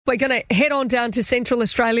We're going to head on down to Central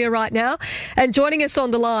Australia right now. And joining us on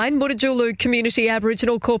the line, Mutitjulu Community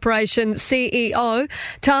Aboriginal Corporation CEO,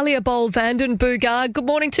 Talia Boll-Vanden Boogar. Good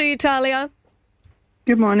morning to you, Talia.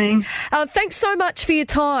 Good morning. Thanks so much for your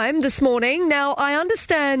time this morning. Now, I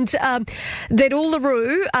understand that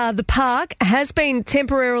Uluru, the park, has been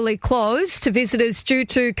temporarily closed to visitors due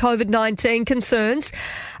to COVID-19 concerns.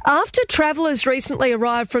 After travellers recently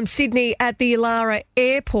arrived from Sydney at the Yulara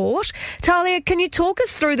Airport, Talia, can you talk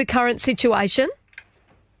us through the current situation?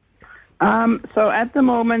 So at the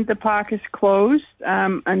moment, the park is closed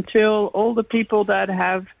until all the people that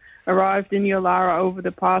have arrived in Yulara over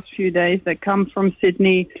the past few days that come from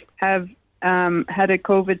Sydney have had a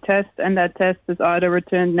COVID test, and that test has either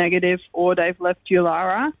returned negative or they've left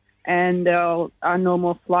Yulara, and there are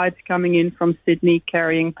normal flights coming in from Sydney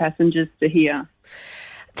carrying passengers to here.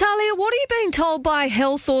 Talia, what are you being told by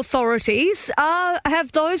health authorities?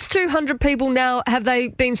 Have those 200 people now, have they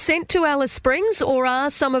been sent to Alice Springs, or are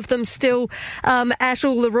some of them still at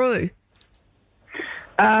Uluru?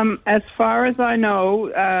 As far as I know,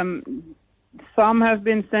 some have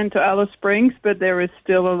been sent to Alice Springs, but there is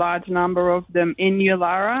still a large number of them in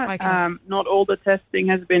Yulara. Okay. Not all the testing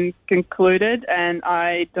has been concluded, and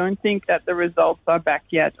I don't think that the results are back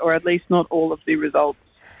yet, or at least not all of the results.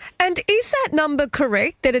 And is that number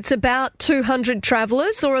correct, that it's about 200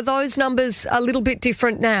 travellers, or are those numbers a little bit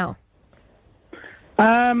different now?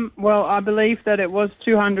 Well, I believe that it was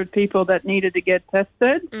 200 people that needed to get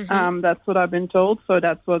tested. Mm-hmm. That's what I've been told, so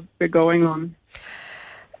that's what we're going on.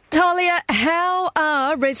 Talia, how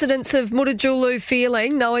are residents of Mutitjulu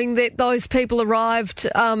feeling, knowing that those people arrived,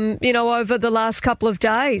 over the last couple of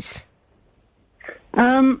days?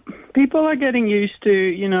 People are getting used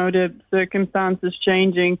to, the circumstances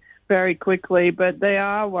changing very quickly, but they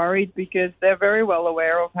are worried because they're very well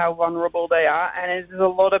aware of how vulnerable they are, and there's a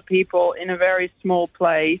lot of people in a very small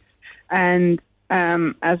place, and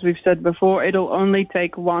as we've said before, it'll only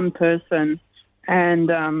take one person, and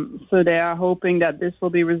so they are hoping that this will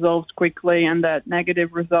be resolved quickly and that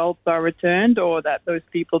negative results are returned, or that those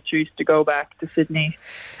people choose to go back to Sydney.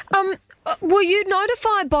 Were you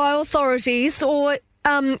notified by authorities, or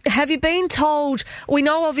have you been told? We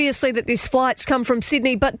know obviously that this flight's come from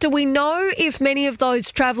Sydney, but do we know if many of those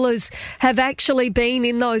travellers have actually been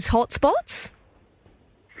in those hotspots?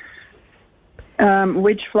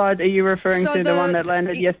 Which flight are you referring to? The one that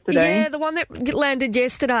landed yesterday? Yeah, the one that landed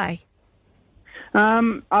yesterday.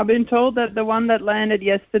 I've been told that the one that landed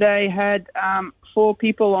yesterday had 4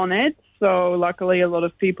 people on it. So luckily a lot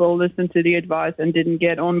of people listened to the advice and didn't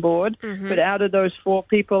get on board. Mm-hmm. But out of those 4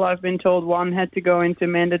 people, I've been told one had to go into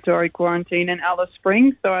mandatory quarantine in Alice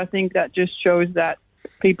Springs. So I think that just shows that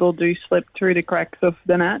people do slip through the cracks of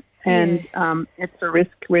the net. And it's a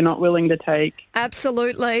risk we're not willing to take.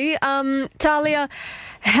 Absolutely. Talia,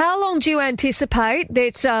 how long do you anticipate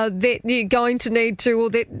that you're going to need to,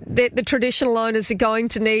 or that the traditional owners are going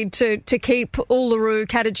to need to keep Uluru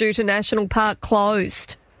Katajuta National Park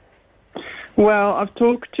closed? Well, I've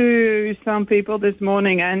talked to some people this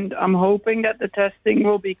morning, and I'm hoping that the testing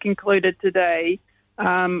will be concluded today,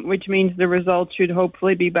 which means the results should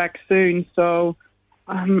hopefully be back soon. So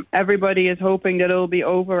everybody is hoping that it'll be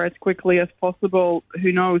over as quickly as possible.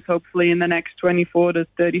 Who knows, hopefully in the next 24 to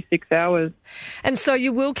 36 hours. And so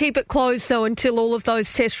you will keep it closed, though, until all of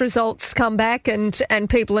those test results come back and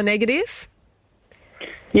people are negative?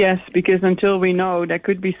 Yes, because until we know, there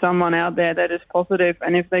could be someone out there that is positive,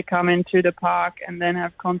 and if they come into the park and then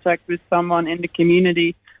have contact with someone in the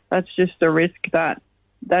community, that's just a risk that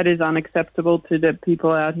is unacceptable to the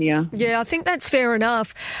people out here. Yeah, I think that's fair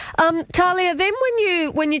enough. Talia, then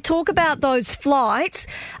when you talk about those flights,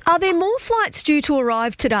 are there more flights due to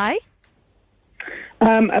arrive today?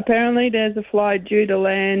 Apparently there's a flight due to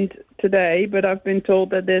land today, but I've been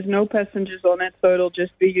told that there's no passengers on it, so it'll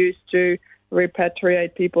just be used to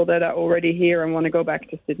repatriate people that are already here and want to go back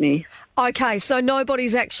to Sydney. Okay, so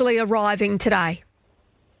nobody's actually arriving today?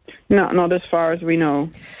 No, not as far as we know.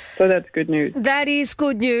 So that's good news. That is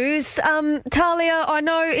good news. Talia, I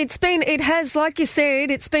know it has, like you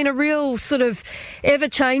said, it's been a real sort of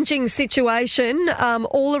ever-changing situation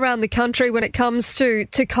all around the country when it comes to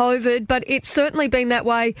COVID, but it's certainly been that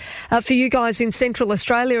way for you guys in Central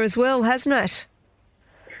Australia as well, hasn't it?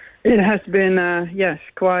 It has been, yes,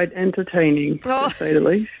 quite entertaining, to say the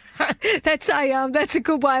least. That's a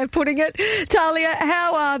good way of putting it. Talia,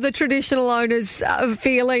 how are the traditional owners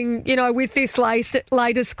feeling, with this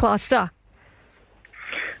latest cluster?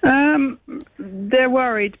 They're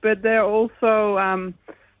worried, but they're also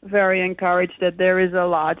very encouraged that there is a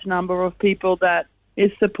large number of people that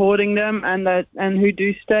is supporting them and who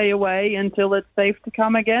do stay away until it's safe to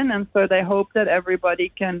come again. And so they hope that everybody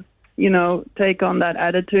can, take on that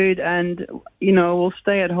attitude and, will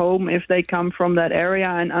stay at home if they come from that area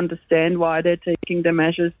and understand why they're taking the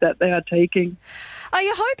measures that they are taking. Are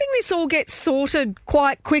you hoping this all gets sorted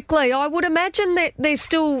quite quickly? I would imagine that there's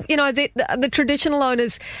still, the traditional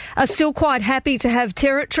owners are still quite happy to have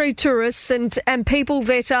territory tourists and people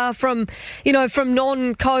that are from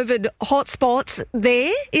non-COVID hotspots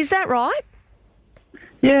there. Is that right?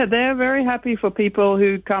 Yeah, they're very happy for people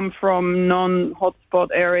who come from non-hotspot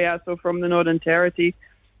areas or from the Northern Territory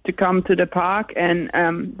to come to the park, and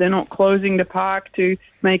they're not closing the park to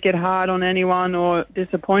make it hard on anyone or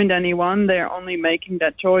disappoint anyone. They're only making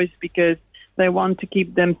that choice because they want to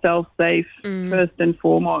keep themselves safe first and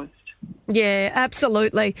foremost. Yeah,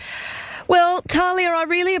 absolutely. Well, Talia, I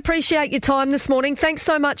really appreciate your time this morning. Thanks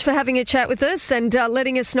so much for having a chat with us and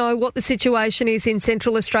letting us know what the situation is in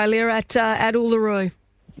Central Australia at Uluru.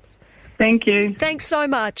 Thank you. Thanks so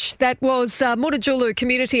much. That was Mutijulu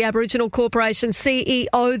Community Aboriginal Corporation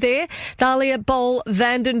CEO there, Thalia Boll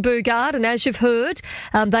Vanden Boogaard. And as you've heard,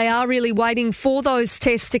 they are really waiting for those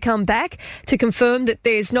tests to come back to confirm that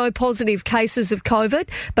there's no positive cases of COVID.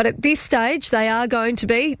 But at this stage, they are going to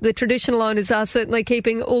be. The traditional owners are certainly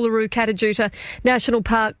keeping Uluru Katajuta National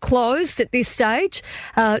Park closed at this stage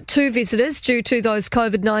to visitors due to those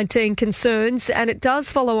COVID-19 concerns. And it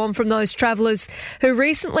does follow on from those travellers who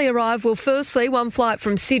recently arrived. Well, firstly, one flight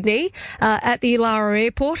from Sydney at the Illawarra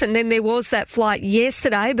Airport, and then there was that flight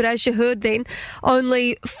yesterday. But as you heard then,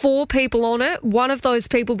 only 4 people on it. One of those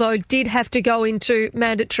people, though, did have to go into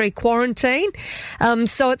mandatory quarantine.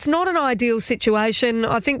 So it's not an ideal situation.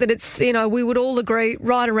 I think that it's, we would all agree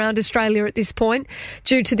right around Australia at this point,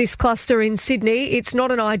 due to this cluster in Sydney, it's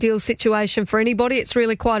not an ideal situation for anybody. It's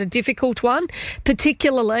really quite a difficult one,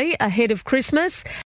 particularly ahead of Christmas.